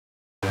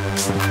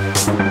Hey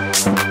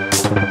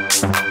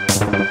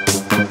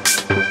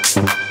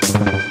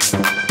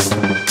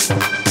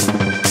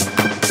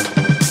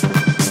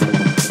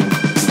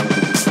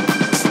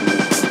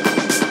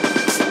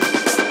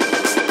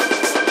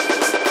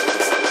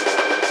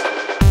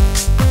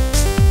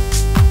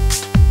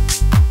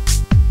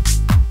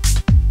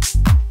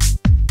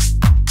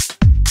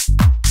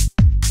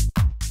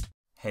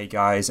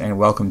guys, and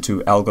welcome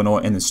to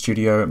Algonaut in the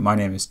studio. My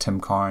name is Tim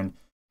Karn.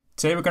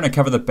 Today we're going to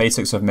cover the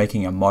basics of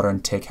making a modern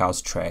tech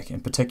house track,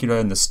 in particular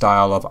in the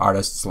style of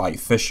artists like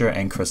Fisher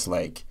and Chris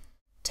Lake.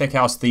 Tech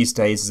house these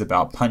days is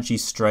about punchy,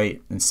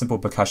 straight, and simple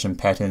percussion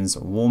patterns,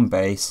 warm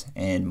bass,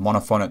 and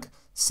monophonic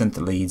synth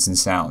leads and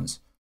sounds.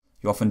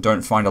 You often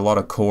don't find a lot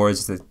of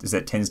chords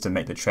that tends to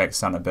make the track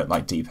sound a bit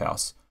like deep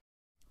house.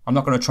 I'm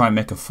not going to try and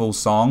make a full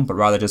song, but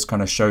rather just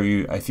kind of show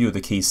you a few of the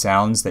key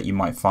sounds that you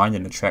might find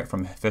in a track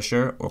from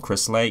Fisher or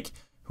Chris Lake,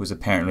 who is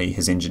apparently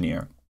his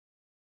engineer.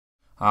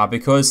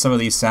 Because some of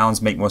these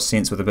sounds make more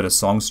sense with a bit of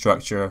song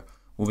structure,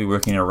 we'll be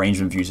working in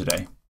arrangement view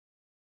today.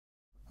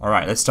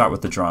 Alright, let's start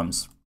with the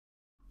drums.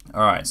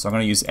 Alright, so I'm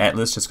going to use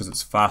Atlas just because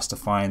it's fast to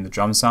find the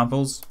drum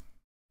samples.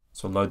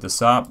 So I'll load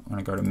this up. I'm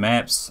going to go to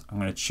Maps. I'm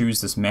going to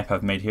choose this map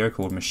I've made here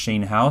called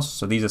Machine House.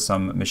 So these are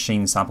some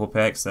machine sample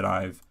packs that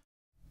I've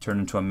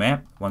turned into a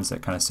map, ones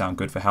that kind of sound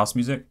good for house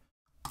music.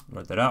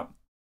 Load that up.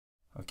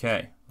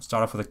 Okay, we'll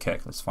start off with a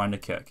kick. Let's find a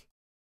kick.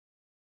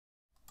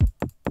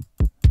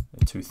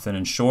 They're too thin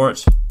and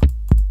short.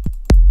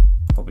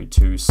 Probably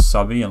too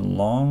subby and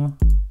long.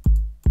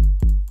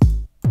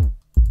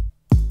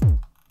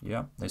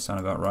 Yep, they sound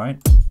about right.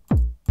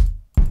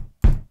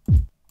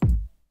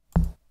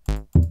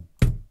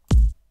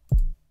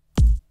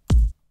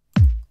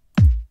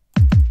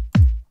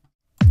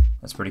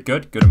 That's pretty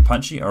good. Good and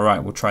punchy.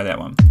 Alright, we'll try that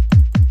one.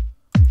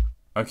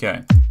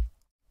 Okay,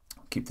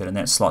 keep that in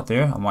that slot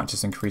there. I might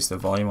just increase the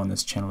volume on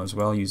this channel as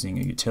well using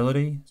a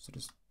utility. So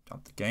just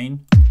up the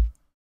gain.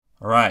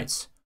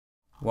 Alright,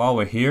 while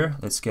we're here,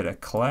 let's get a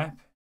clap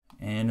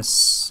and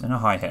a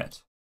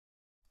hi-hat.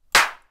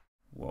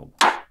 Whoa.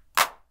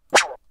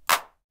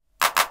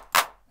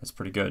 That's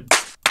pretty good.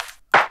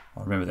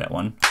 I'll remember that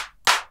one.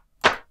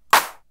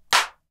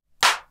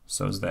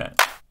 So is that.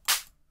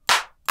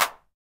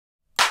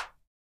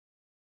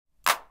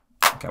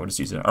 Okay, we'll just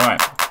use it.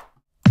 Alright.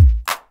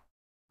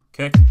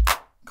 Kick,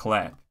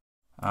 clap,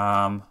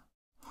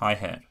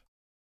 hi-hat.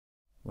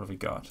 What have we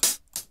got?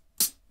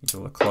 These are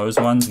all the closed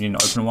ones. We need an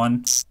open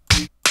one.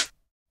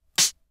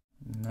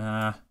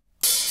 Nah.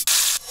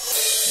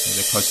 Maybe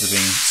they're closer to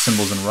being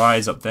cymbals and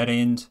rise up that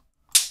end.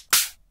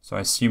 So I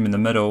assume in the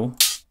middle.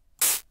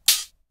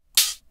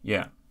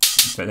 Yeah,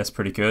 okay, that's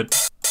pretty good.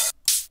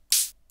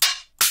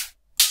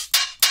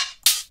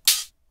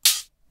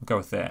 We'll go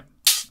with that.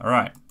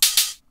 Alright,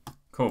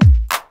 cool.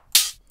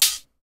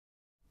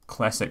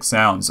 Classic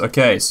sounds.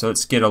 Okay, so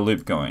let's get a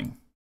loop going.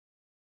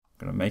 I'm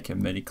going to make a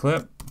MIDI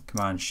clip.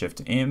 Command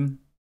Shift M.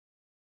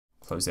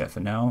 Close that for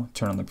now.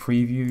 Turn on the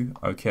preview.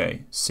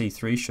 Okay,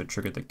 C3 should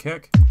trigger the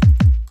kick.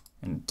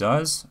 And it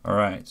does.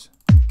 Alright,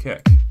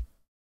 kick.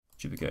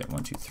 Duplicate.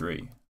 1, 2,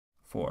 3,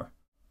 4.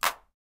 Get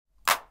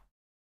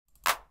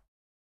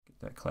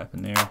that clap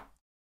in there.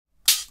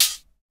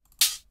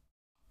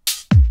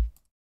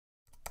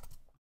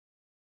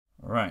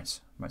 Alright,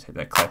 might take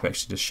that clap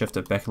actually to shift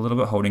it back a little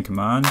bit, holding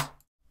Command.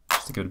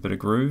 Just to give it a bit of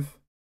groove.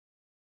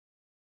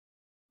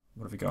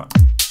 What have we got?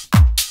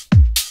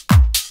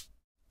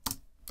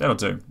 That'll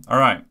do.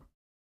 Alright.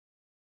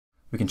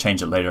 We can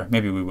change it later.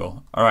 Maybe we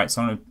will. Alright,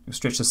 so I'm going to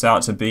stretch this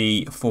out to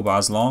be 4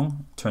 bars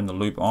long. Turn the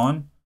loop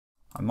on.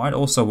 I might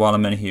also, while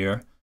I'm in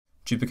here,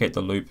 duplicate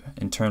the loop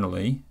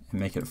internally and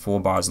make it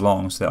 4 bars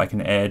long so that I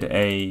can add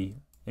a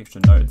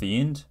extra note at the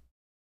end.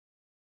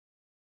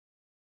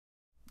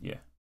 Yeah.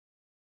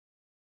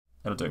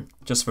 That'll do.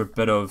 Just for a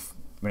bit of,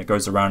 when it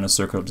goes around in a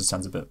circle, it just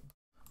sounds a bit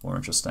more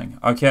interesting.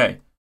 Okay.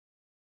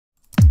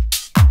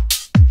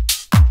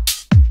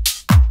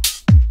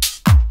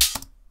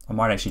 I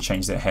might actually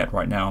change that hat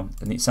right now.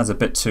 It sounds a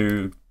bit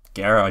too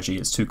garagey.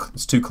 It's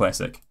too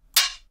classic.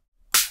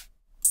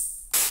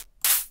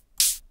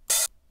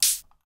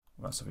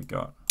 What else have we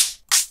got?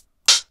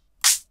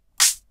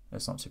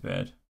 That's not too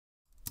bad.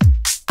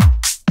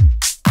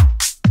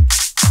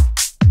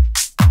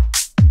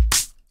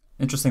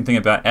 Interesting thing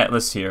about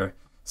Atlas here.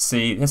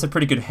 See, it has a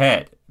pretty good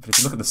hat. But if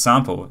you look at the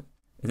sample,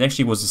 it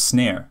actually was a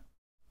snare,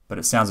 but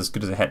it sounds as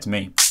good as a hat to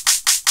me.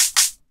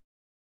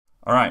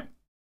 Alright.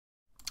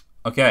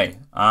 Okay,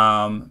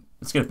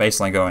 let's get a bass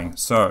line going.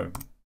 So,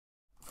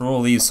 for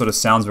all these sort of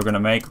sounds we're going to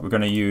make, we're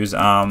going to use,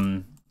 what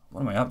am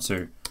I up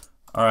to?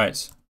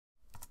 Alright,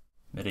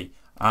 MIDI.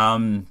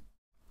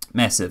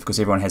 Massive, because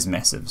everyone has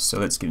massive, so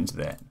let's get into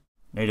that.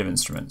 Native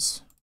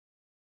instruments.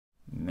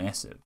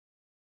 Massive.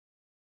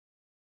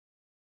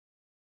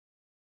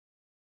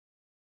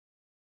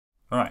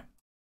 Alright,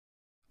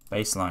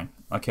 bass line.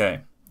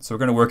 Okay, so we're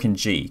going to work in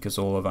G, because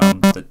all of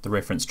the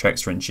reference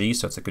tracks are in G,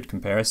 so it's a good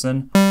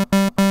comparison.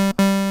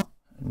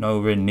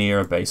 Nowhere near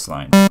a bass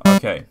line.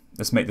 Okay,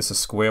 let's make this a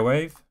square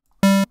wave.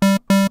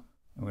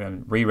 We're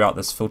going to reroute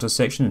this filter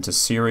section into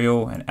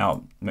serial and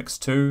out mix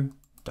 2.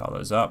 Dial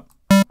those up.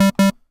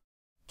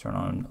 Turn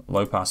on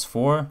low pass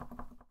 4.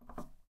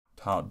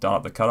 Dial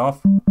up the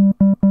cutoff.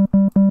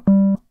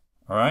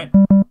 Alright.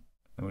 We're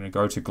going to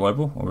go to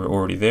global. We're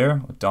already there.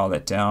 We'll dial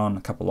that down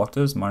a couple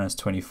octaves, minus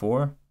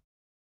 24.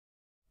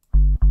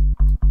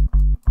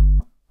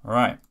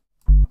 Alright.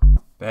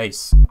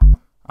 Bass.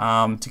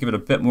 To give it a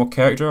bit more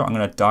character, I'm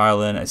going to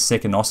dial in a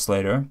second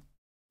oscillator.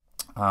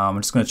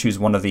 I'm just going to choose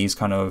one of these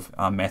kind of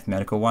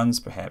mathematical ones.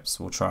 Perhaps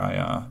we'll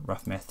try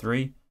rough math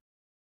 3.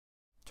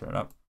 Turn it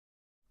up.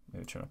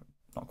 Maybe turn it up.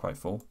 Not quite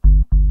full.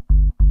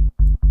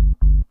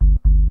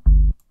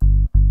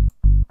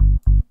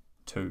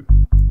 2.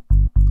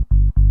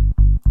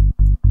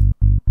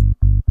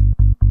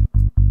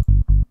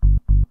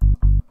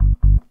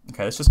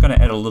 Okay, that's just going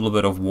to add a little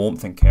bit of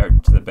warmth and character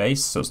to the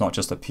bass, so it's not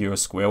just a pure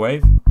square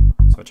wave.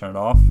 So I turn it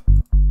off.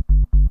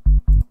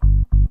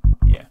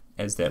 Yeah,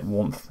 adds that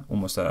warmth,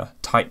 almost a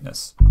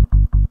tightness.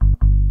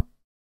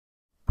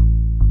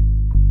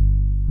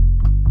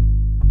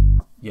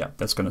 Yeah,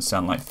 that's going to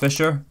sound like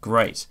Fisher.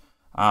 Great.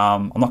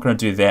 I'm not going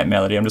to do that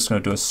melody. I'm just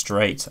going to do a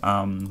straight,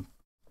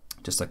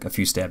 just like a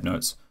few stab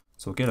notes.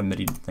 So we'll get a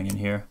MIDI thing in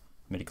here,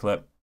 MIDI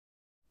clip,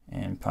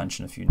 and punch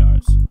in a few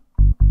notes.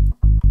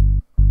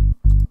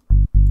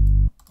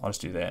 I'll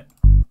just do that.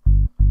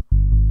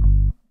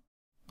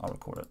 I'll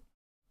record it.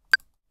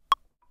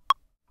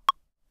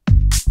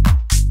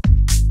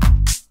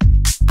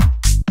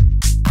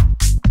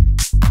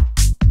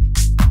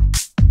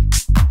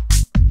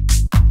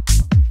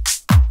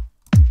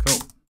 Cool.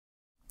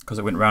 Because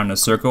it went round in a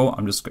circle,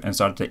 I'm just and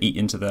started to eat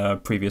into the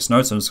previous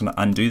notes. I'm just going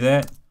to undo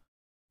that.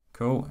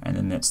 Cool. And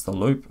then that's the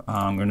loop.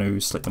 I'm going to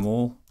select them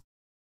all.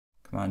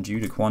 Command U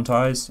to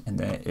quantize, and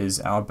that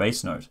is our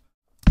bass note.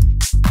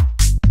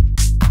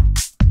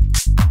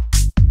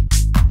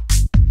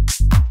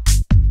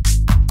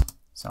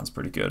 Sounds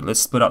pretty good. Let's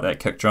split up that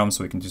kick drum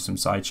so we can do some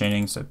side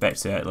chaining. So back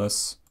to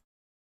Atlas.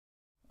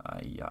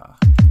 Yeah.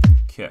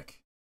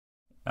 Kick.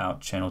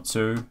 Out channel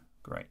 2.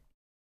 Great.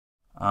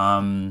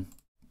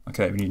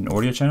 Okay, we need an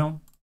audio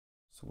channel.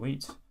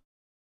 Sweet.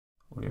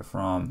 Audio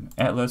from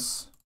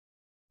Atlas.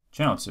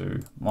 Channel 2.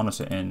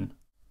 Monitor in.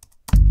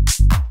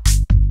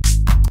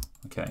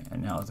 Okay,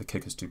 and now the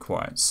kick is too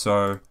quiet.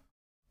 So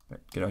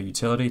get our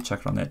utility, check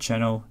it on that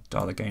channel,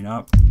 dial the gain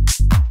up.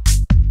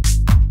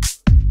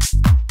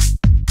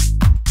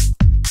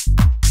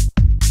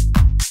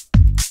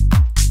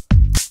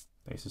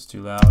 Bass is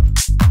too loud.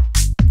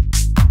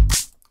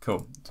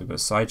 Cool. So we've got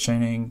side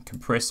chaining,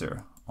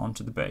 compressor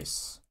onto the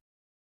bass.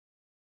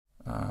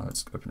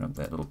 Let's open up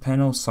that little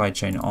panel. Side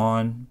chain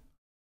on.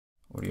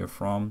 Audio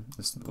from.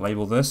 Let's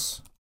label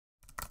this.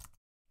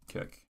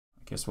 Kick.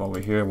 I guess while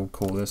we're here, we'll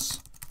call this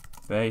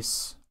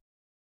bass.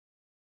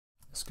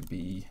 This could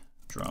be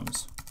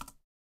drums.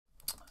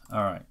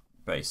 All right,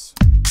 bass.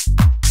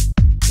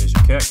 There's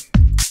your kick.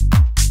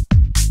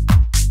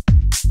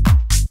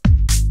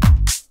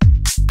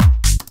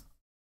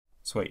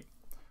 Sweet.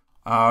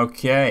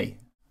 Okay,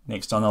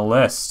 next on the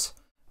list.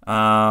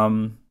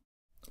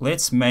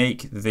 Let's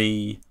make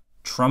the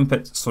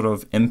trumpet sort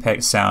of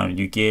impact sound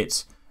you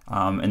get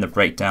in the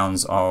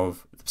breakdowns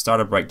of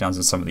starter breakdowns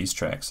in some of these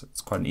tracks.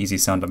 It's quite an easy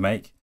sound to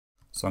make.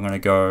 So I'm going to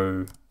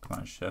go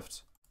Command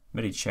Shift,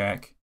 MIDI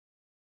check.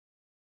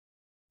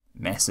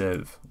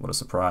 Massive. What a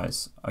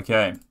surprise.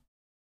 Okay.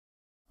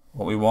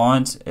 What we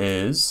want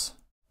is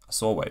a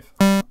saw wave.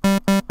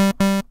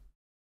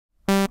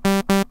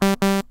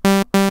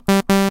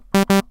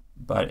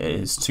 But it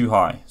is too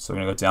high, so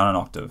we're going to go down an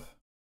octave.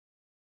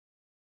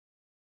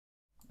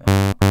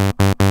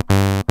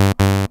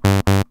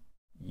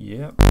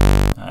 Yep,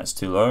 that's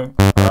too low.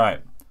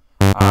 Alright.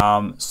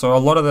 So a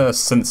lot of the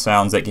synth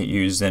sounds that get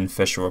used in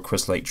Fisher or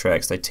Chris Lake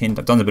tracks, I've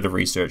done a bit of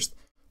research,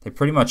 they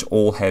pretty much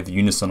all have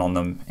unison on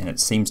them, and it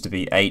seems to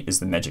be 8 is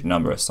the magic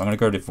number. So I'm going to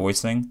go to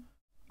voicing,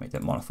 make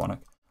that monophonic,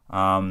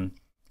 and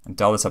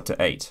dial this up to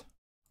 8.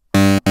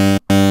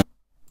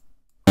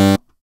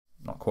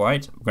 Not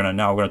quite. We're going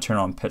to turn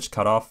on pitch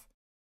cutoff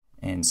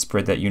and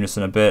spread that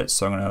unison a bit.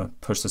 So I'm going to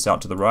push this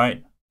out to the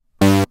right.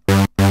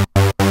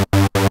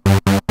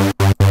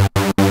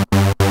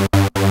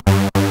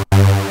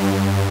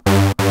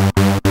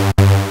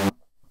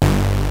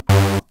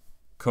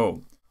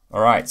 Cool.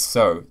 All right.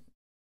 So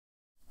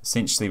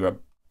essentially we're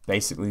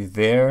basically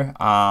there.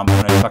 I'm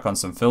going to chuck on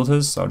some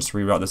filters. So I'll just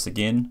reroute this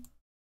again.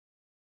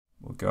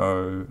 We'll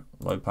go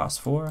low pass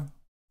 4.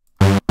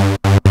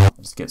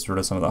 Just gets rid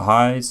of some of the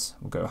highs.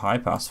 We'll go high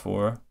pass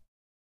 4,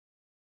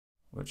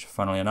 which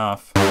funnily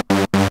enough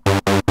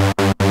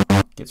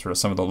gets rid of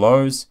some of the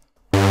lows,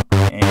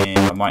 and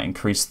I might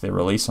increase the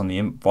release on the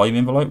volume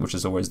envelope, which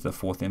is always the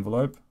 4th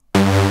envelope.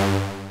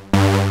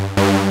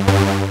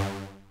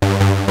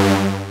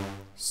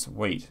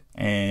 Sweet.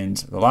 And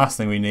the last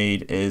thing we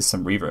need is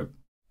some reverb.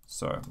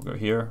 So we'll go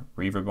here,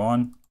 reverb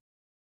on,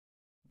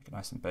 make it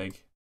nice and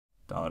big,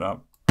 dial it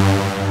up.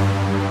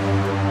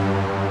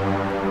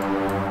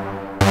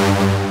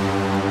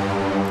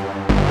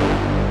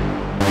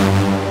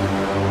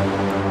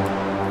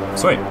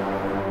 Sweet.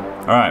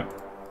 All right.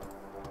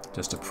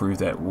 just to prove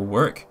that will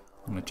work.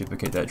 I'm going to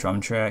duplicate that drum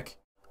track,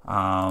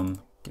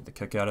 get the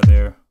kick out of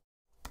there.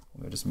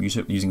 We'll just mute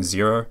it using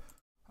 0.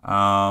 Put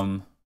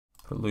a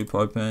loop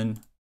open.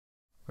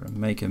 We're going to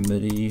make a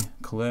MIDI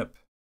clip.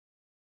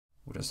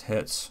 We'll just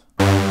hit.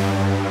 2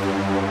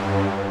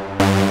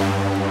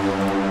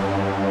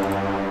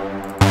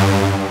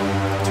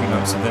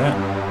 notes of that.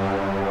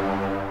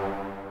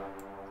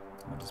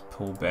 I'll just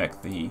pull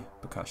back the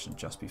percussion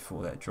just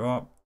before that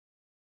drop.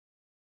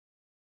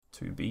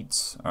 2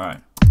 beats. All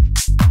right.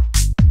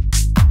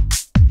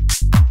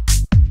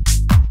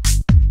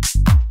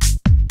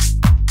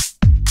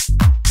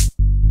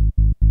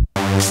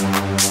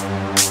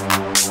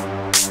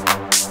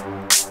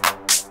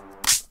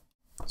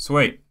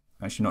 Sweet.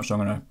 Actually, not sure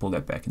I'm going to pull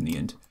that back in the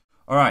end.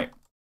 All right.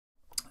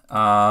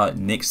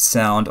 Next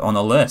sound on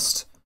the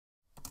list.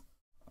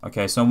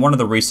 Okay, so in one of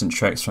the recent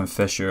tracks from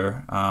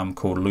Fisher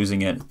called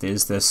Losing It,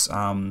 there's this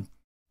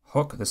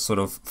hook, this sort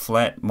of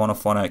flat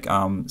monophonic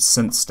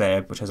synth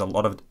stab, which has a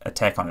lot of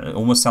attack on it. It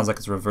almost sounds like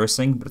it's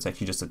reversing, but it's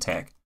actually just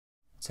attack.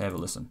 Let's have a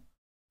listen.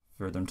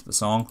 Further into the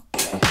song.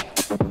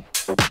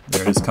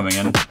 There it is coming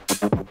in.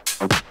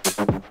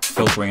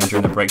 Filtering in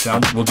during the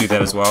breakdown. We'll do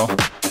that as well.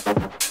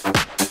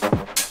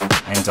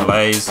 And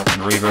delays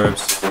and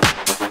reverbs,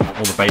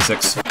 all the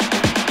basics.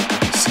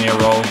 Snare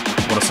roll,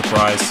 what a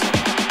surprise.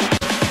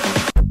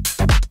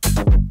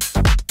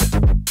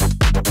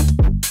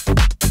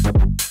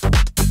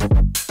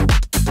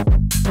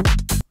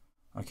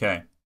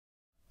 Okay,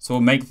 so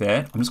we'll make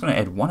that. I'm just going to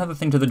add one other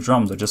thing to the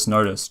drums I just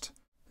noticed.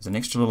 There's an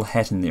extra little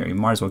hat in there, you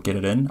might as well get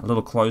it in. A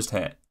little closed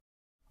hat.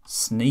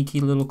 Sneaky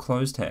little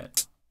closed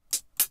hat.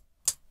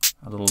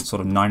 A little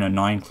sort of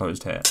 909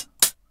 closed hat.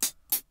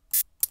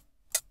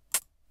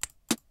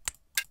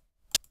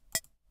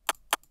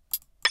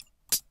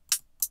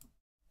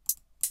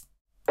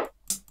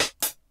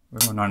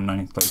 Where are my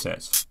 909 closed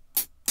hats?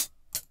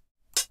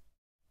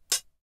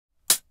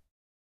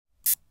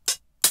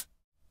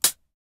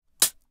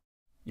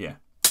 Yeah.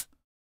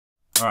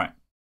 Alright.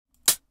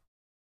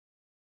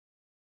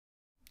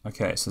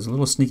 Okay, so there's a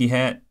little sneaky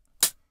hat.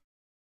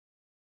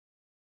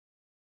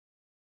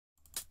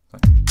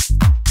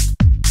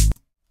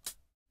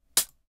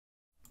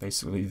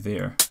 Basically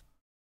there.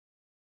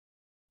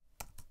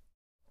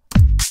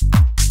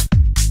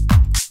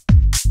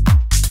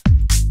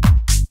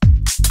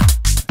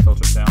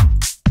 Filter it down.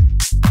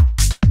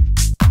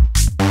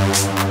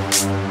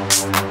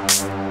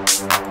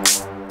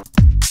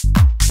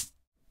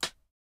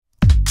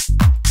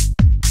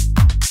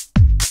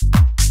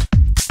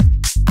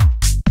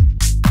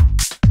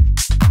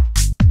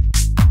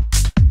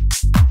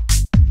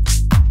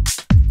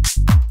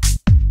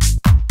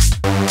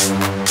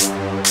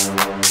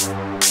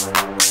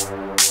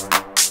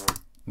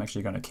 I'm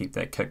actually going to keep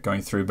that kick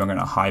going through, but I'm going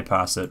to high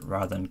pass it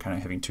rather than kind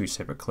of having 2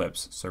 separate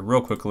clips. So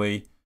real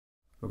quickly,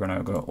 we're going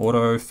to go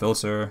auto,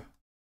 filter.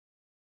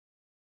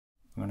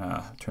 I'm going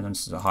to turn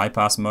this to high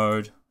pass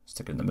mode,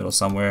 stick it in the middle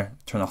somewhere,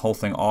 turn the whole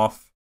thing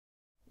off,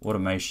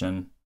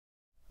 automation.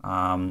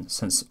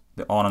 Since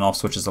the on and off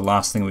switch is the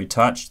last thing we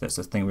touch, that's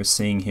the thing we're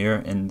seeing here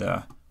in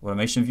the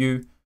automation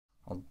view.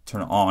 I'll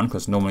turn it on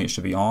because normally it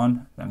should be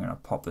on. Then I'm going to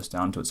pop this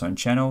down to its own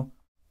channel,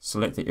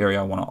 select the area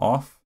I want to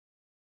off.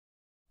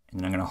 And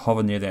then I'm going to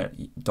hover near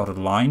that dotted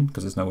line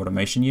because there's no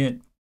automation yet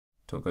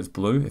until it goes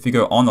blue. If you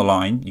go on the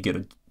line, you get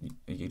a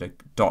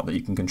dot that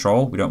you can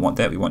control. We don't want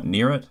that. We want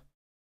near it.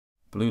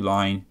 Blue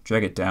line,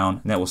 drag it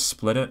down, and that will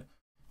split it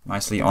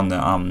nicely on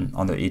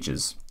the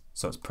edges.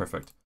 So it's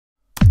perfect.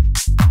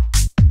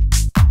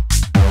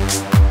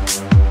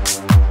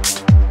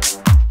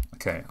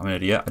 Okay, I'm an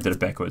idiot. I did it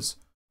backwards.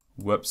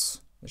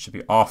 Whoops. It should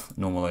be off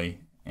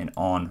normally and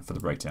on for the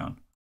breakdown.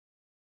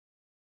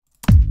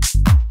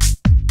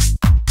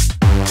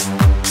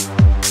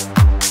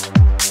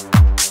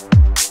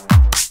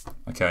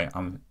 Okay,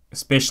 I'm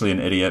especially an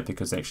idiot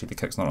because actually the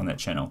kick's not on that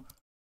channel.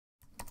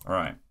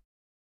 Alright.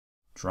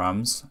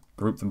 Drums.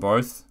 Group them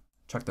both.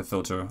 Chuck the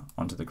filter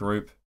onto the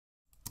group.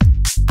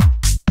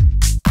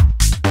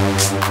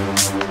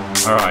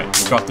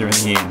 Alright, we got there in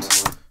the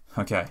end.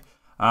 Okay.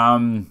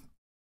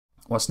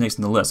 What's next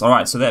on the list?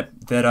 Alright, so that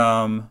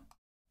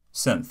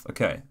synth.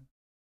 Okay.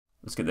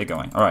 Let's get that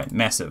going. Alright,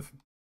 massive.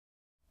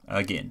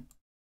 Again.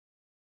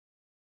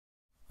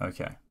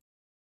 Okay.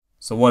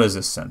 So what is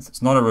this synth?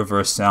 It's not a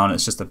reverse sound,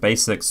 it's just a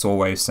basic saw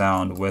wave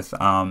sound with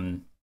a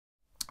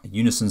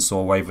unison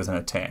saw wave with an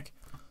attack.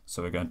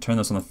 So we're going to turn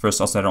this on the first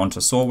oscillator onto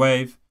saw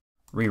wave,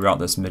 reroute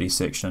this MIDI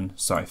section,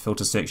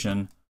 filter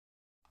section.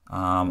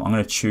 I'm going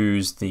to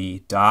choose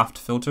the daft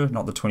filter,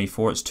 not the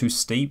 24, it's too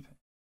steep.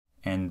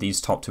 And these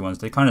top 2 ones,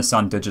 they kind of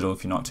sound digital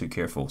if you're not too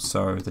careful.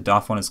 So the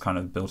daft one is kind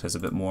of built as a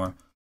bit more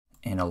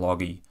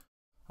analog-y.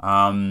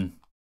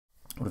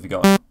 What have you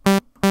got?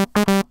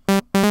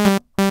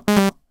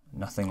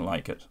 Nothing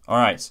like it.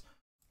 Alright,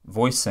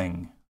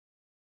 voicing.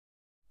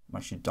 I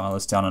should dial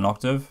this down an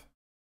octave.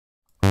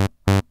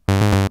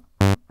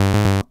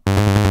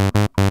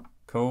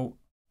 Cool.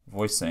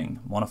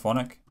 Voicing.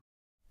 Monophonic.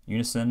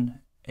 Unison.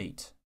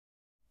 8.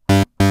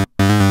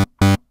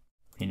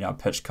 We need our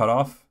pitch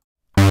cutoff.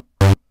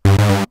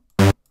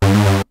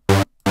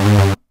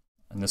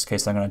 In this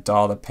case, I'm going to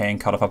dial the pan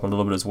cutoff up a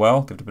little bit as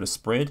well, give it a bit of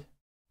spread.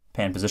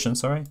 Pan position,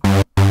 sorry.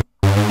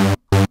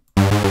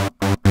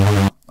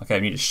 Okay,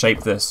 we need to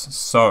shape this.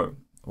 So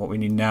what we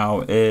need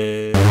now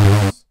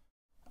is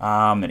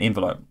an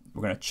envelope.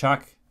 We're going to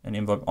chuck an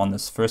envelope on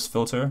this first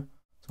filter.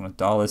 So I'm going to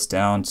dial this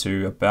down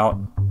to about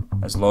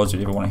as low as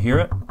you ever want to hear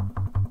it.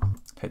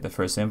 Take the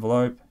first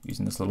envelope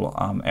using this little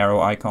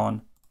arrow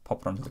icon,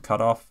 pop it onto the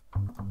cutoff,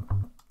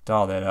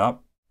 dial that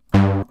up.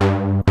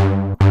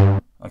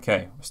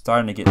 Okay, we're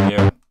starting to get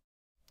there,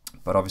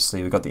 but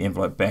obviously we've got the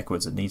envelope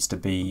backwards. It needs to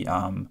be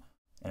an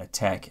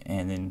attack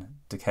and then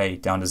decay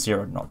down to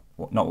 0, not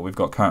what we've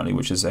got currently,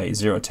 which is a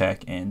 0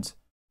 attack and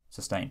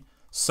sustain.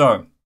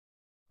 So,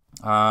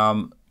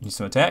 use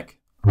some attack.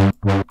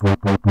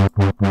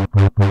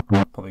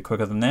 Probably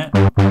quicker than that.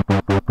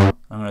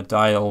 I'm going to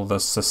dial the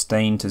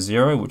sustain to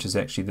 0, which is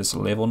actually this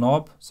level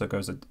knob. So it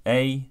goes at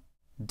A,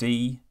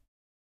 D,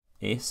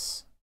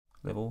 S,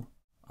 level,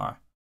 R.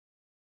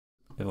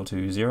 Level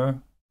to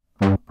 0.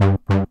 Maybe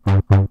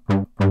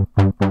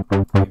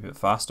a bit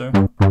faster.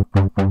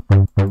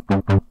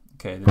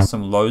 Okay, there's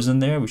some lows in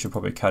there we should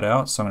probably cut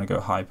out. So I'm going to go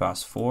high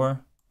pass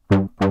 4.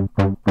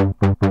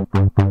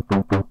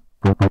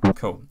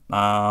 Cool.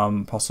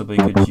 Possibly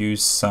could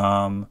use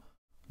some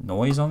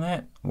noise on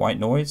that. White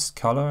noise,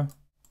 color,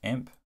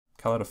 amp,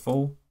 color to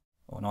full,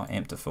 or not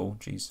amp to full,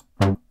 jeez.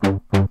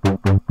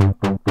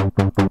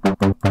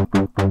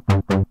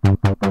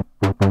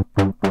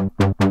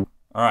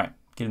 Alright,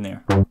 get in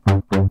there.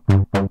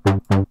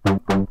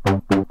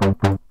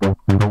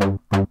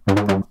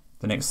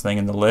 The next thing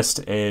in the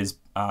list is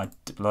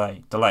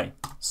delay.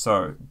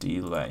 So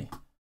delay.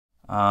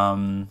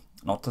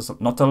 Not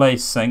delay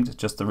synced,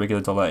 just the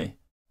regular delay.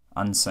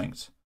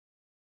 Unsynced.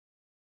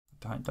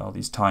 Dial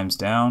these times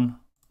down.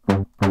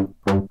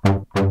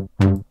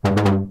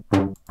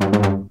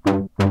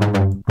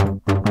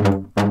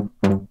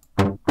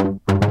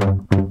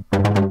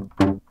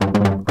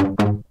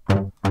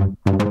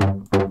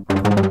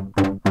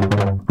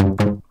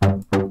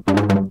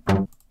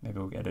 Maybe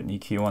we'll get an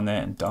EQ on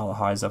that and dial the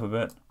highs up a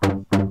bit.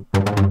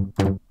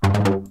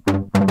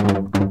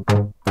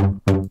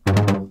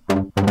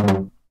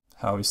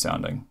 How are we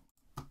sounding?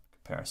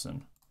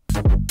 Comparison.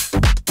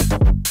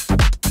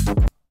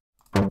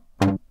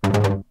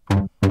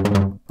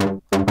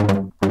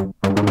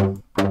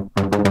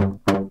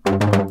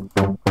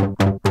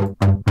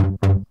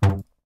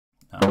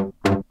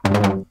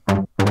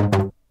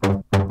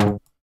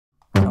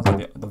 Sounds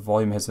like the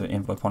volume has an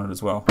envelope on it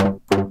as well.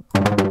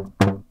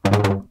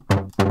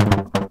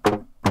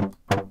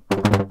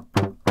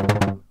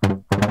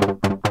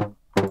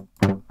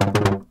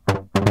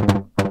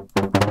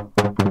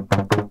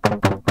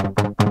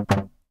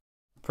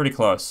 Pretty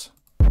close.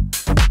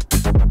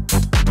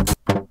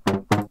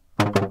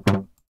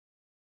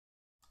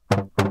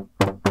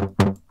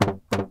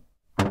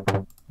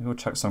 Maybe we'll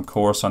chuck some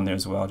chorus on there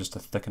as well, just to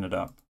thicken it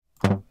up.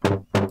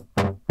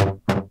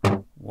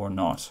 Or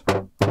not.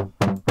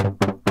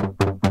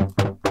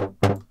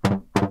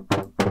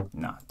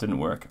 Nah, didn't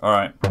work.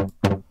 Alright.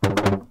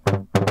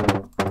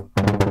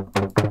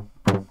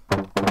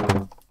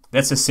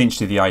 That's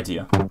essentially the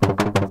idea.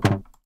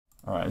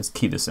 Alright, let's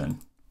key this in.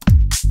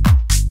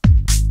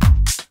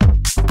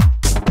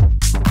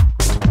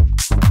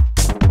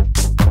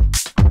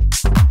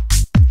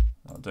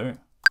 Do.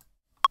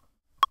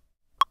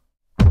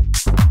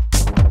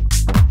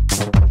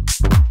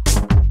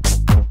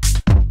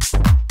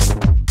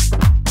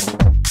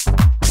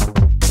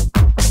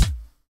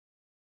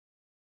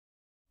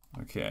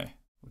 Okay,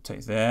 we'll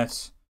take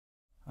that.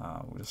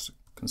 We'll just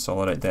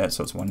consolidate that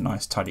so it's one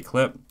nice tidy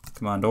clip.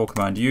 Command O,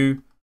 Command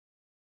U.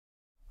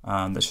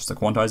 That's just to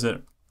quantize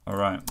it. All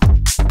right.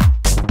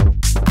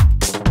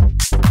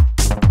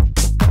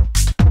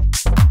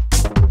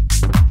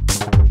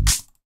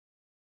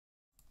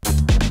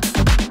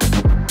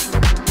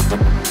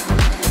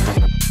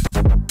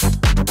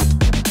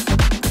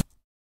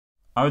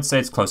 I would say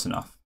it's close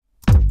enough.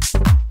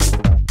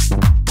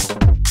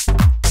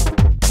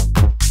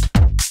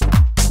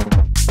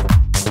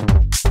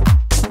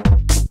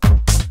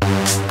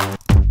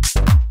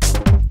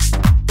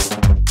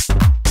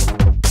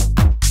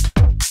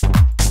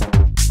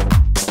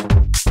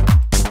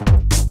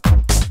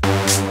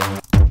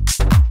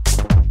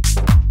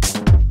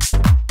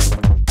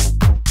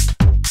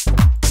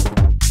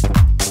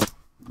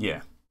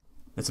 Yeah,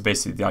 that's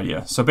basically the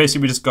idea. So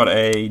basically we just got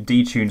a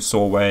detuned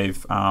saw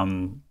wave,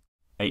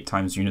 8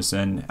 times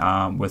unison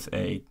with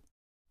a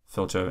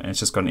filter, and it's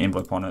just got an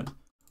envelope on it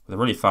with a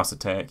really fast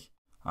attack,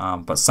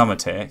 but some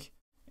attack,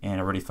 and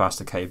a really fast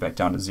decay back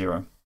down to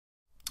 0.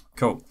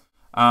 Cool.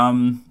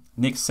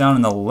 Next sound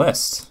in the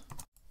list.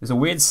 There's a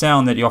weird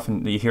sound that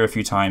you hear a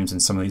few times in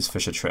some of these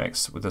Fisher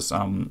tracks with this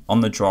on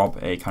the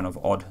drop, a kind of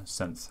odd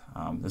synth.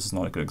 This is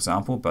not a good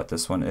example, but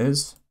this one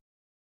is.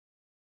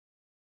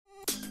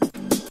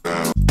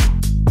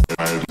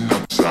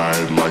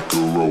 Outside like a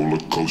roller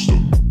coaster.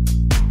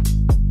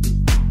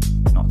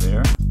 Not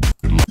there.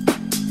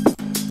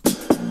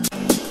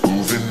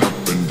 Moving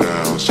up and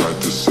down,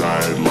 side to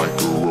side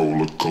like a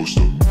roller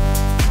coaster.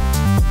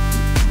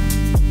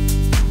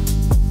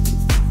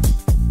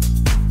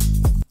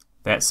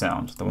 That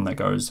sound, the one that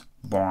goes.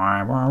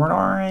 That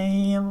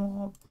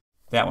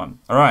one.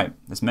 All right,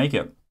 let's make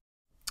it.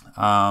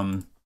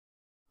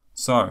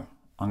 So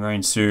I'm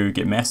going to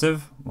get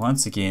massive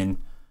once again.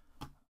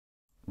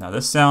 Now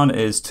this sound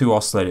is 2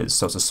 oscillators,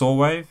 so it's a saw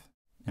wave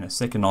and a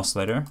second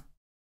oscillator.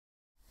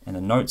 And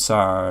the notes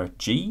are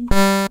G,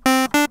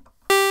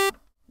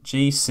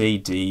 G, C,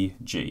 D,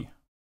 G.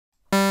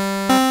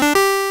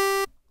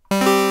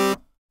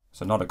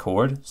 So not a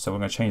chord, so we're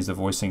going to change the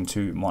voicing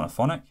to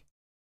monophonic.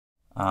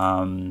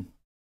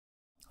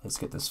 Let's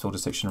get this filter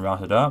section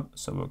routed up.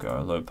 So we'll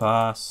go low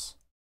pass,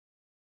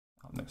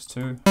 up next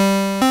to.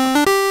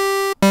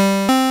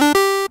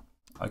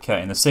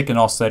 Okay, and the second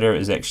oscillator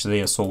is actually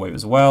a saw wave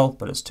as well,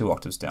 but it's 2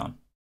 octaves down.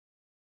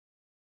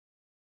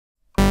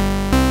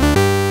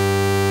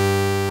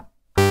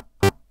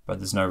 But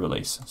there's no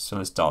release, so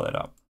let's dial that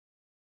up.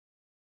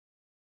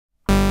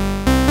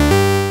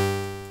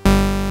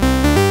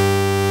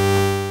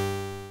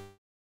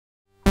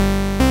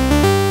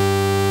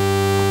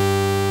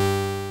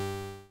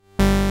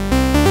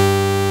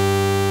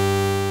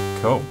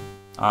 Cool.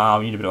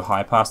 We need a bit of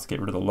high pass to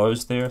get rid of the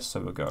lows there, so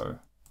we'll go.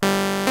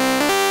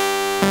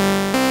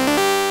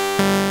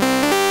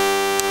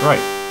 Great.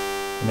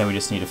 And then we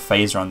just need a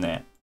phaser on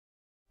that.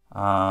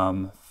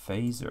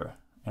 Phaser.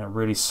 And a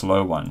really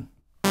slow one.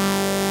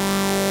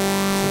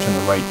 Switching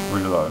the rate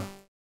really low.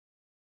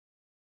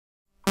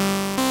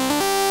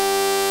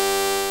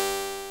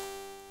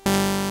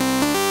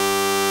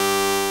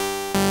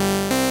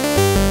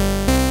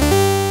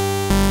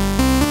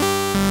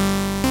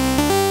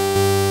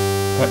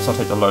 Perhaps I'll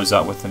take the lows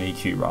out with an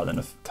EQ rather than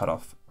a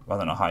cutoff,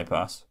 rather than a high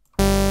pass.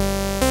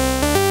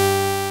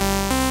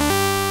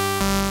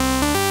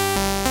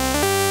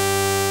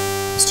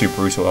 It's too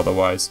brutal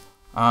otherwise.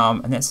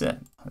 And that's it.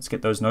 Let's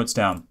get those notes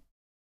down.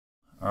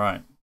 All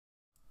right.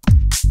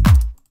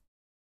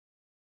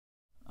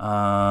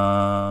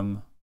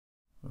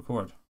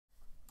 Record.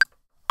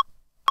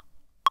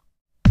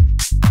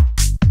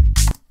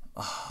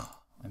 Oh,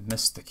 I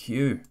missed the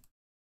cue.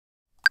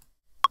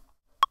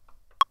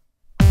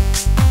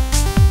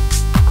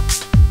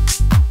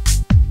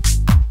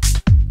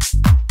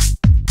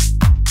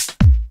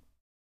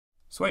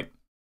 Sweet.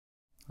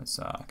 Let's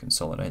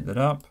consolidate that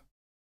up.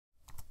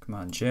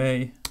 Command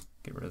J,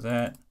 get rid of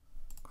that.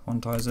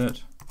 Quantize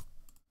it.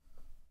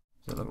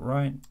 Does that look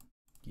right?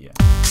 Yeah.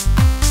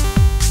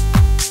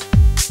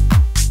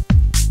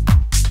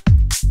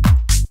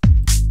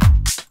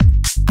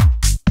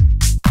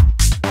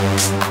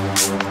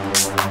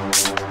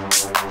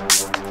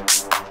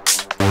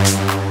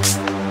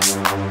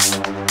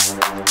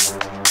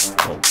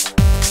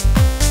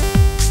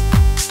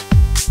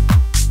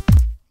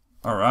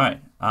 All right.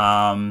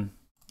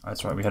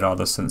 That's right. We had all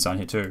the synths on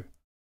here too.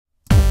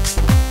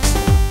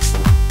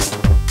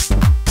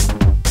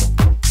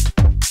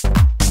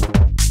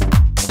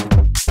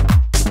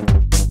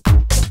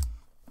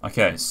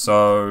 Okay,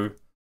 so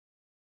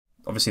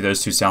obviously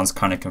those two sounds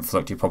kind of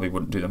conflict. You probably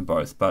wouldn't do them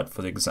both, but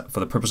for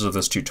the purposes of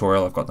this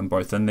tutorial, I've got them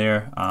both in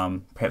there.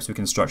 Perhaps we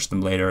can structure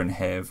them later and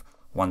have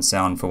one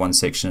sound for one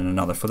section and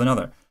another for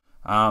another.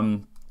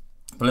 But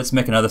let's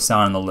make another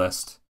sound on the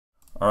list.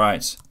 All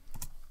right.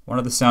 One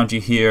of the sounds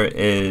you hear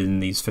in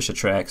these Fisher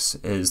tracks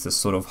is this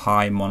sort of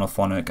high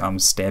monophonic,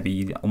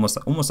 stabby,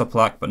 almost a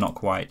pluck, but not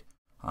quite.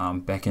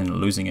 Back in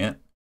Losing It.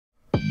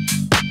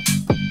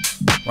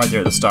 Right there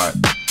at the start.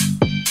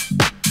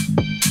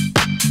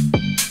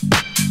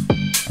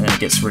 And then it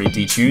gets really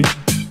detuned.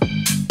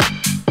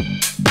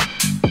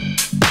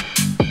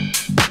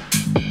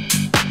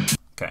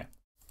 Okay,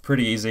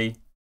 pretty easy.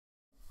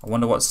 I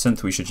wonder what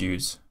synth we should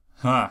use.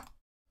 Ha!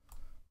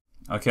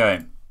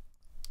 Okay.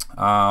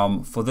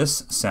 For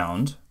this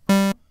sound,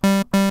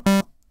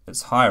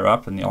 it's higher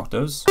up in the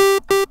octaves.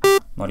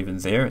 Not even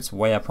there, it's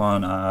way up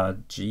on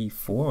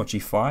G4 or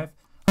G5.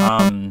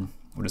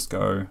 We'll just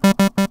go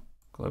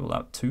global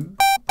out 2.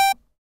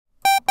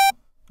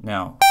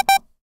 Now,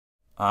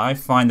 I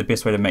find the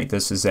best way to make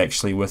this is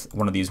actually with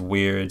one of these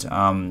weird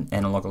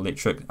analog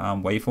electric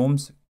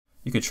waveforms.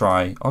 You could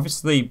try,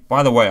 obviously,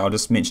 by the way, I'll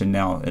just mention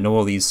now in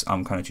all these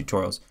kind of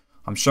tutorials,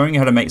 I'm showing you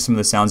how to make some of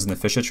the sounds in the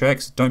Fisher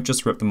tracks. Don't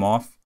just rip them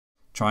off.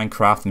 Try and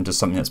craft them to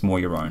something that's more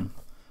your own.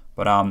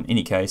 But in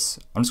any case,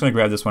 I'm just going to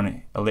grab this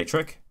one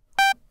electric.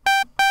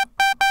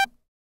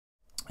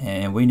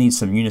 And we need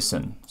some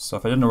unison. So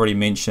if I didn't already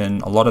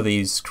mention, a lot of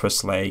these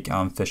Chris Lake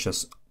Fisher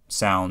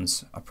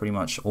sounds are pretty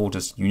much all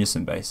just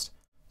unison based.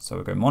 So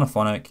we'll go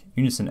monophonic,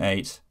 unison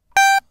 8,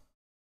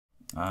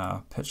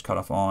 pitch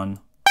cutoff on.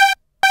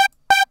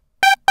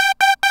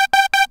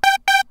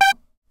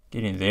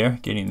 Get in there,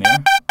 get in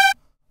there.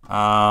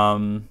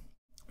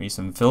 We need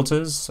some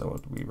filters, so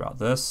we route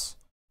this.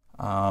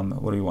 What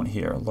do we want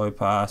here? Low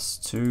pass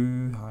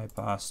 2, high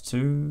pass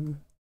 2.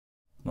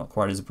 Not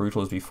quite as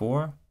brutal as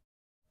before.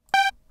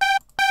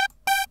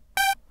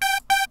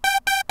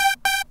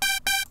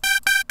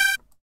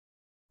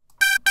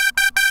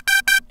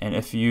 And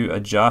if you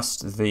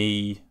adjust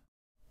the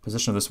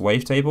position of this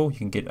wavetable, you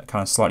can get a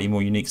kind of slightly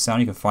more unique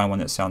sound. You can find one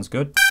that sounds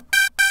good.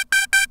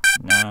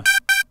 Nah.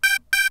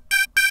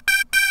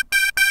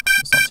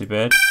 too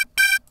bad.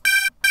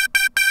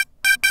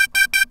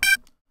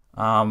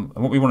 And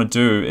what we want to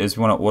do is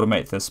we want to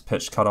automate this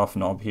pitch cutoff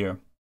knob here,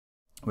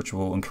 which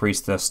will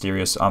increase the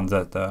stereo,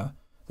 the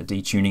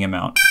detuning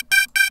amount.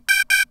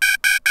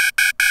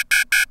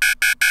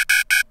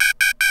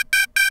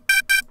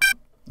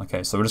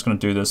 Okay, so we're just going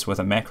to do this with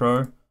a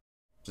macro,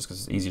 just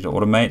because it's easy to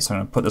automate. So I'm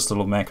going to put this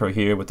little macro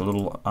here with the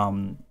little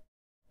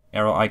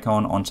arrow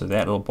icon onto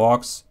that little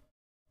box.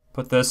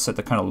 Put this at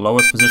the kind of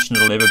lowest position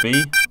it'll ever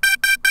be.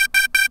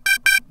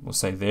 We'll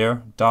say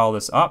there. Dial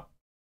this up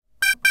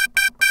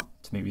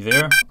to maybe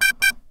there.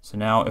 So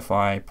now if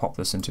I pop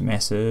this into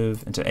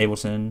Massive, into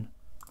Ableton,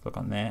 click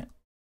on that.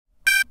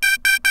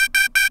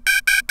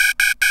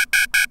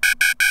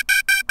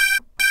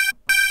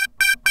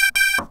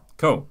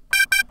 Cool.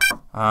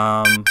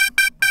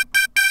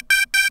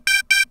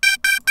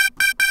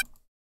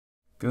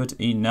 Good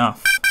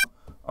enough.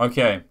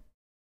 Okay.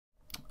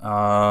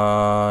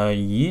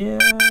 Yeah,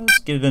 let's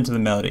get it into the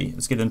melody.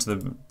 Let's get into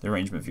the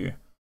arrangement view.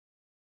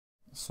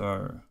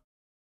 So,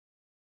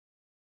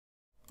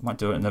 I might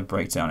do it in the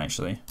breakdown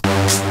actually.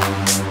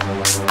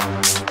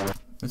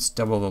 Let's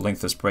double the length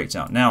of this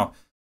breakdown. Now,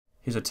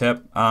 here's a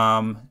tip.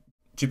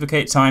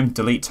 Duplicate time,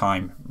 delete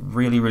time.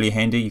 Really, really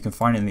handy. You can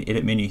find it in the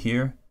edit menu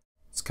here.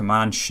 It's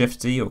Command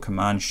Shift D or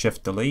Command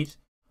Shift Delete.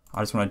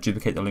 I just want to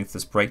duplicate the length of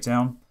this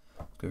breakdown.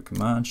 Go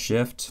Command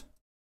Shift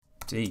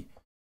D.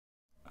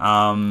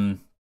 The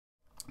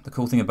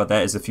cool thing about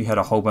that is if you had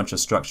a whole bunch of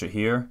structure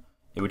here,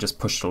 it would just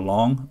push it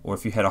along. Or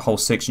if you had a whole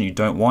section you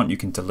don't want, you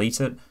can delete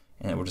it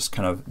and it will just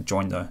kind of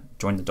join the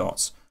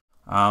dots.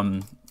 All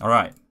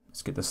right,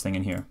 let's get this thing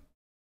in here.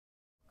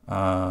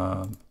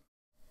 Right.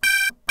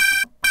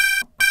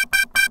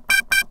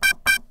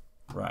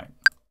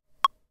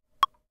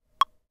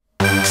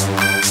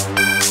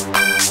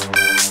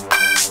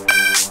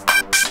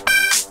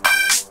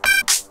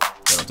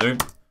 That'll do.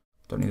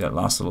 Don't need that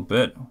last little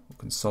bit. We'll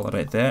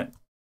consolidate that.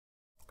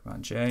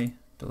 Command J,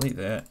 delete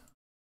that.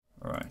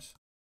 All right.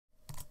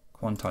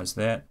 Quantize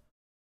that.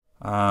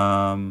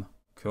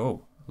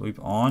 Cool. Loop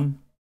on.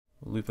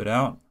 We'll loop it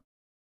out.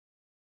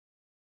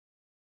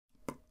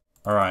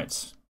 All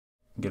right.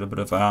 Get a bit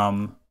of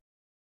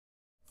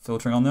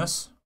filtering on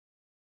this.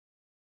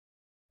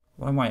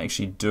 What I might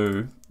actually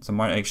do is I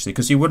might actually,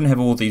 because you wouldn't have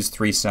all these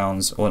three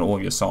sounds in all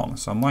of your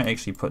songs, so I might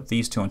actually put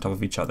these two on top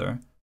of each other,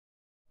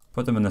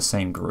 put them in the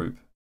same group,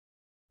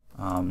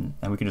 and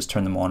we can just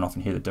turn them on and off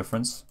and hear the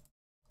difference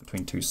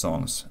between two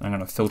songs. And I'm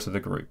going to filter the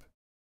group.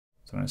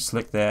 So I'm going to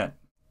select that.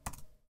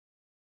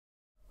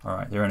 All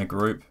right, they're in a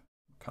group.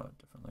 Color it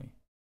differently.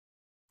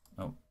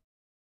 Oh,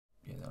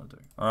 yeah, that'll do.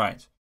 All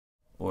right,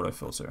 auto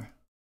filter.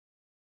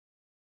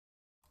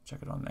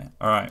 Check it on there.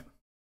 All right.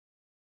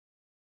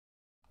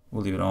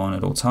 We'll leave it on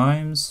at all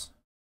times.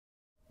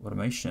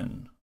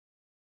 Automation.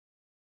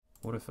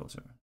 Auto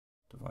filter.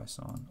 Device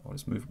on. I'll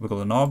just wiggle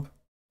the knob.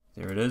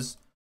 There it is.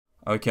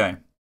 Okay.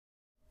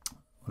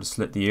 We'll just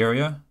select the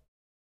area.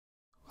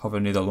 Hover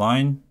near the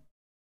line.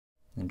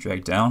 Then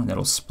drag down.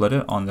 That'll split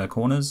it on the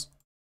corners.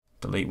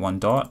 Delete one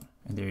dot.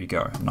 And there you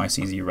go. Nice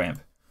easy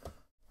ramp.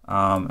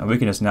 And we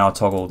can just now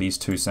toggle these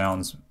two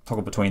sounds,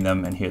 toggle between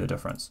them and hear the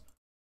difference.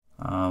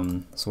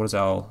 So what does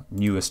our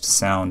newest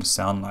sound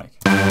like?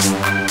 We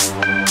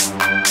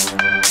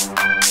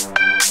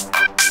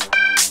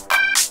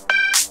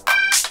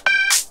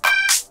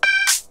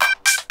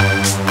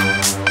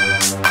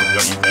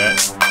don't need that.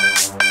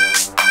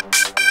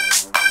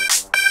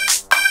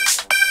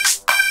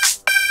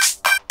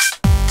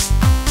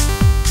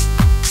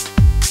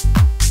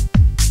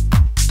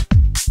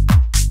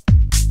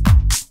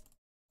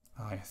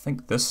 I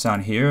think this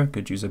sound here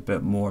could use a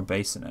bit more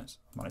bass in it.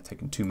 I might have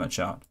taken too much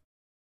out.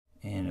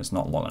 And it's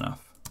not long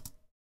enough.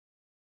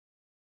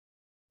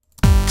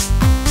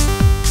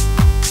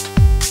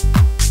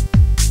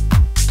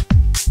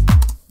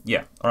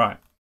 Yeah, all right.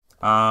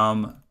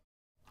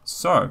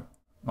 So,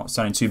 not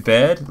sounding too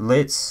bad.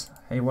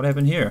 Hey, what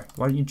happened here?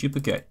 Why didn't you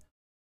duplicate?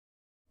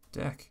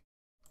 Deck,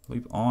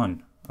 loop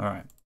on. All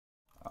right.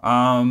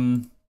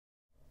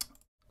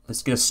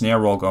 Let's get a snare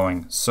roll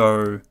going.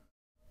 So,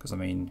 because I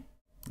mean,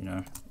 you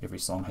know, every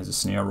song has a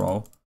snare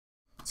roll.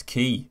 It's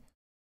key.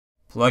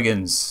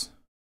 Plugins.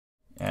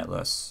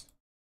 Atlas.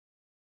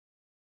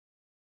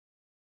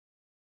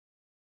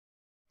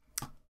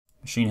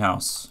 Machine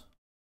House.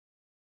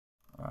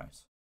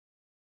 Alright.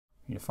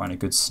 Need to find a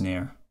good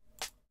snare.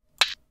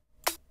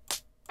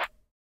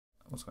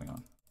 What's going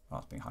on? Oh,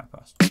 it's being high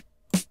passed.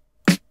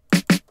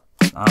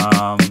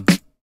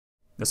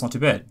 That's not too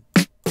bad.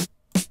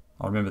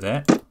 I'll remember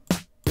that.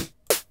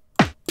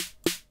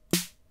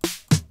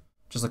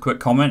 Just a quick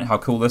comment how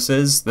cool this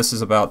is. This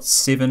is about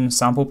 7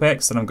 sample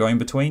packs that I'm going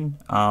between,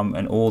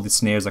 and all the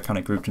snares are kind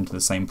of grouped into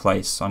the same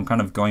place. So I'm kind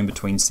of going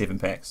between 7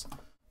 packs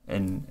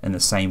in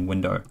the same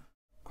window.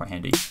 Quite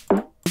handy.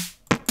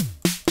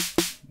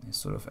 There's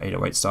sort of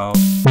 808 style.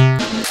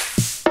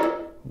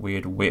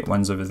 Weird wet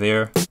ones over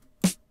there.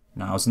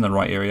 No, I was in the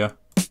right area.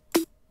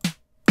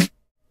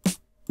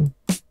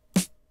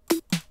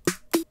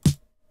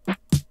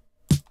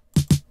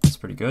 That's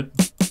pretty good.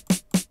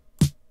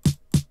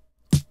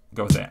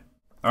 Go with that.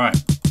 All right.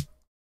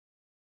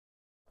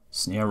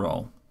 Snare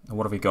roll. And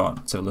what have we got?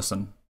 Let's have a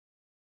listen.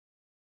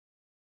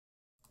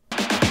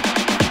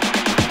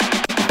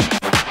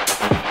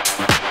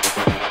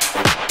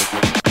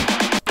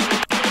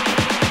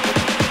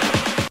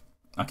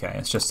 Okay,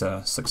 it's just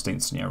a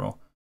 16th snare roll.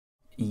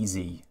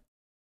 Easy.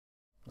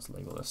 Let's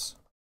label this.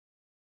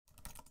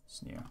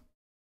 Snare.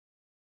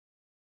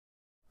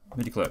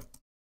 MIDI clip.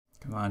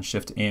 Command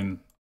Shift M.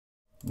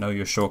 Know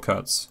your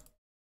shortcuts.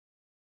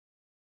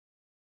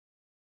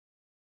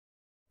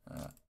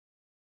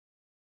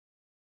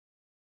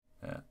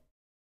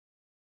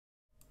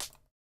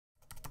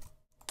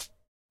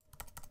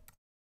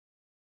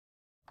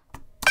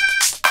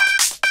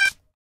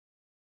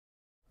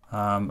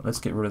 Let's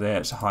get rid of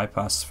that high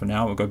pass for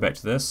now. We'll go back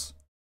to this.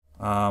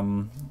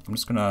 I'm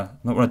not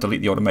gonna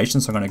delete the automation,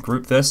 so I'm gonna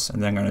group this,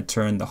 and then I'm gonna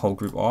turn the whole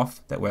group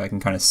off. That way I can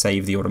kind of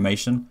save the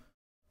automation.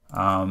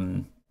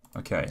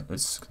 Okay,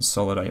 let's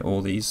consolidate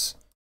all these.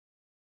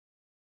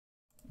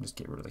 Just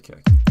get rid of the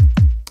kick.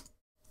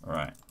 All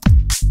right.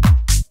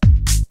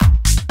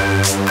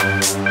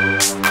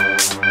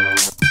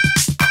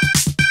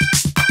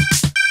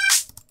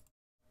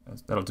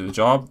 That'll do the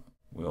job.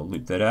 We'll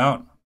loop that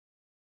out.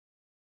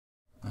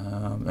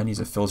 That needs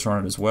a filter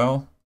on it as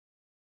well.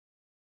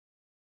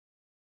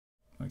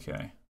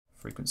 Okay,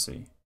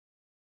 frequency.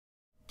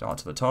 Dial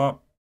to the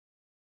top.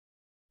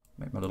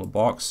 Make my little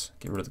box.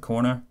 Get rid of the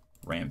corner.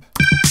 Ramp.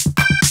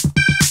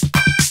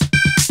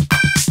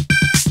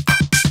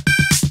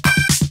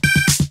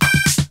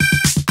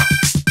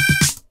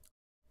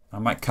 I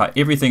might cut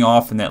everything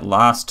off in that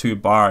last 2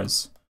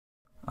 bars,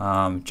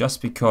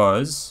 just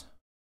because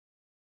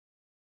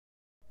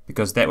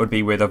that would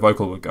be where the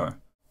vocal would go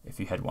if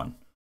you had one.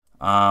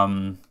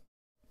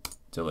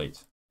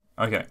 Delete.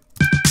 Okay.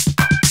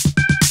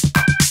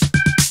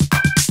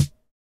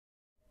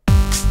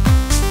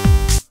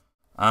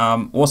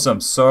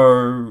 Awesome.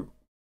 So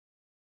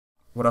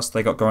what else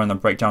they got going on the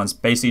breakdown? It's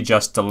basically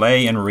just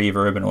delay and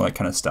reverb and all that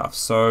kind of stuff.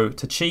 So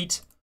to cheat,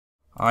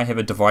 I have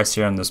a device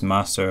here on this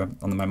master,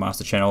 on my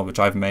master channel, which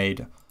I've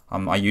made.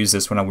 I use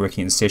this when I'm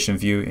working in session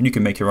view, and you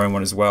can make your own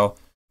one as well.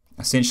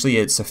 Essentially,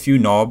 it's a few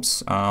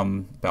knobs,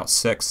 about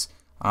 6,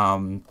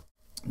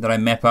 that I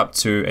map up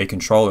to a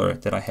controller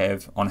that I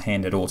have on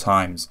hand at all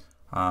times.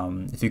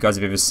 If you guys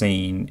have ever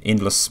seen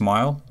Endless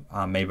Smile,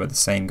 made by the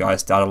same guy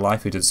as Data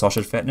Life who did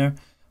Sausage Fattener,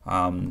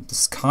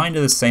 this is kind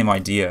of the same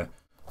idea,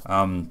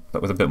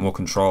 but with a bit more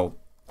control.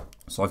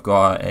 So I've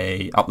got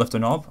a uplifter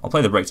knob. I'll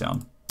play the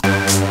breakdown.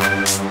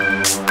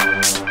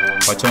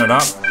 If I turn it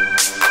up,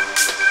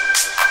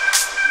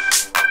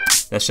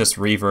 that's just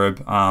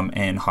reverb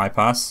and high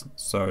pass,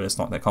 so it's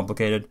not that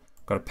complicated.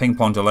 Got a ping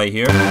pong delay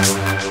here,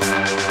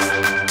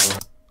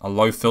 a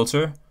low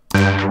filter,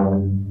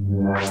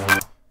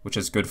 which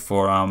is good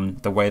for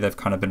the way they've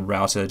kind of been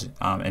routed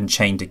and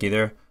chained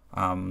together.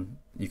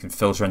 You can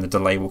filter and the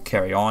delay will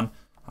carry on.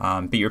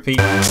 Beat repeat.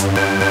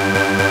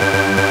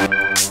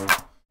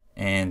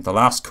 And the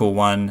last cool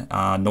one,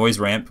 noise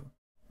ramp,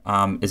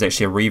 is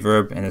actually a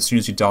reverb, and as soon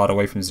as you dial it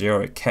away from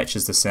 0, it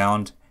catches the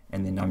sound,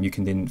 and then you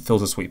can then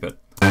filter sweep it.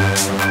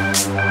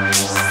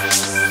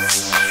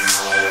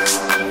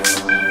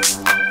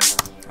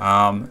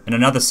 In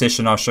another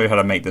session, I'll show you how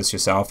to make this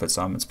yourself. It's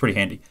pretty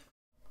handy,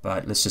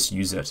 but let's just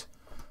use it.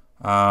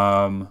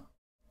 I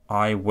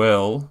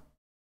will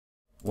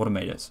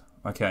automate it.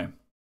 Okay.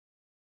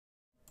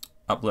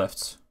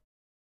 Uplift.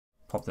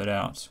 Pop that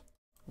out.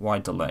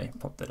 Wide delay.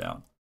 Pop that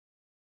out.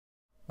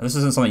 Now, this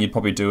isn't something you'd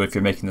probably do if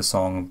you're making the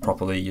song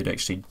properly. You'd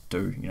actually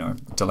do,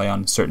 delay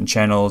on certain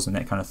channels and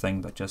that kind of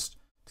thing. But just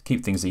to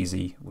keep things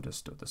easy, we'll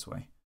just do it this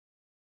way.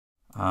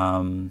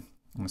 I'm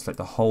going to select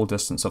the whole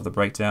distance of the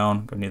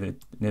breakdown. Go near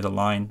the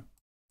line.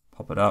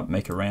 Pop it up.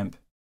 Make a ramp.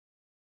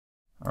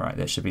 All right,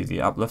 that should be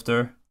the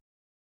uplifter.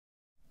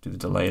 Do the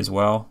delay as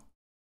well.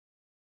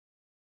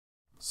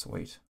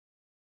 Sweet.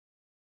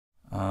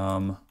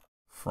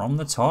 From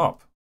the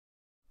top.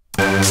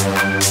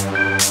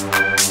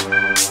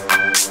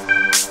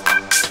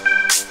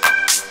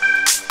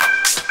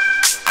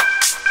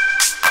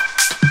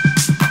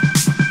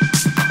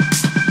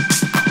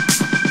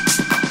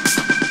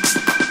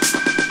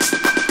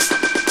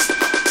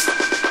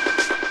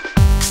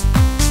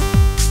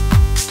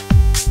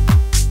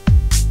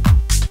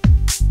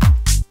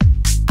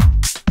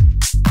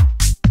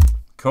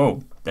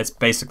 Cool. That's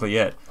basically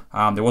it.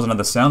 There was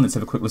another sound. Let's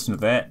have a quick listen to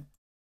that.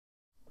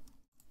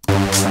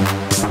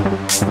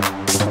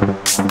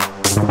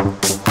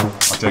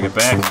 I'll drag it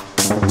back.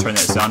 Turn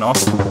that sound off.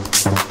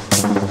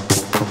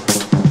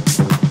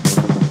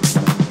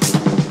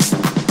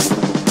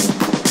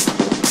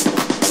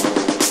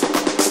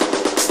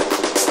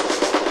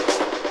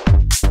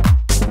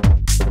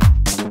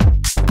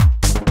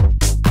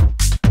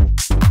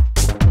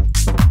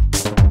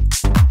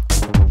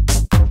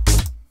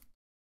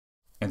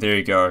 And there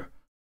you go.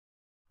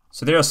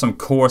 So there are some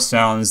core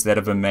sounds that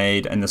have been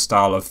made in the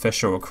style of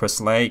Fisher or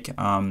Chris Lake.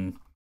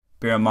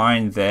 Bear in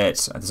mind that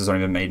this has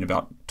only been made in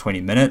about 20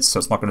 minutes, so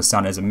it's not going to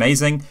sound as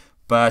amazing.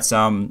 But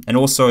and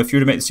also, if you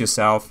were to make this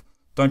yourself,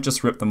 don't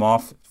just rip them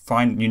off.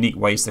 find unique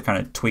ways to kind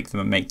of tweak them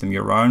and make them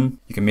your own.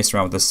 You can mess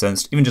around with the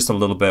synths, even just a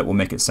little bit will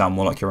make it sound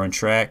more like your own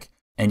track.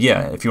 And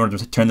yeah, if you wanted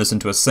to turn this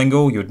into a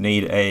single, you would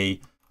need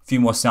a few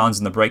more sounds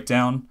in the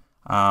breakdown,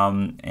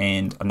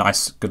 and a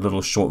nice, good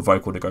little short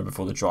vocal to go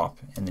before the drop,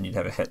 and then you'd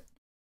have a hit.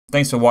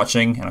 Thanks for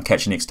watching, and I'll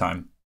catch you next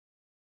time.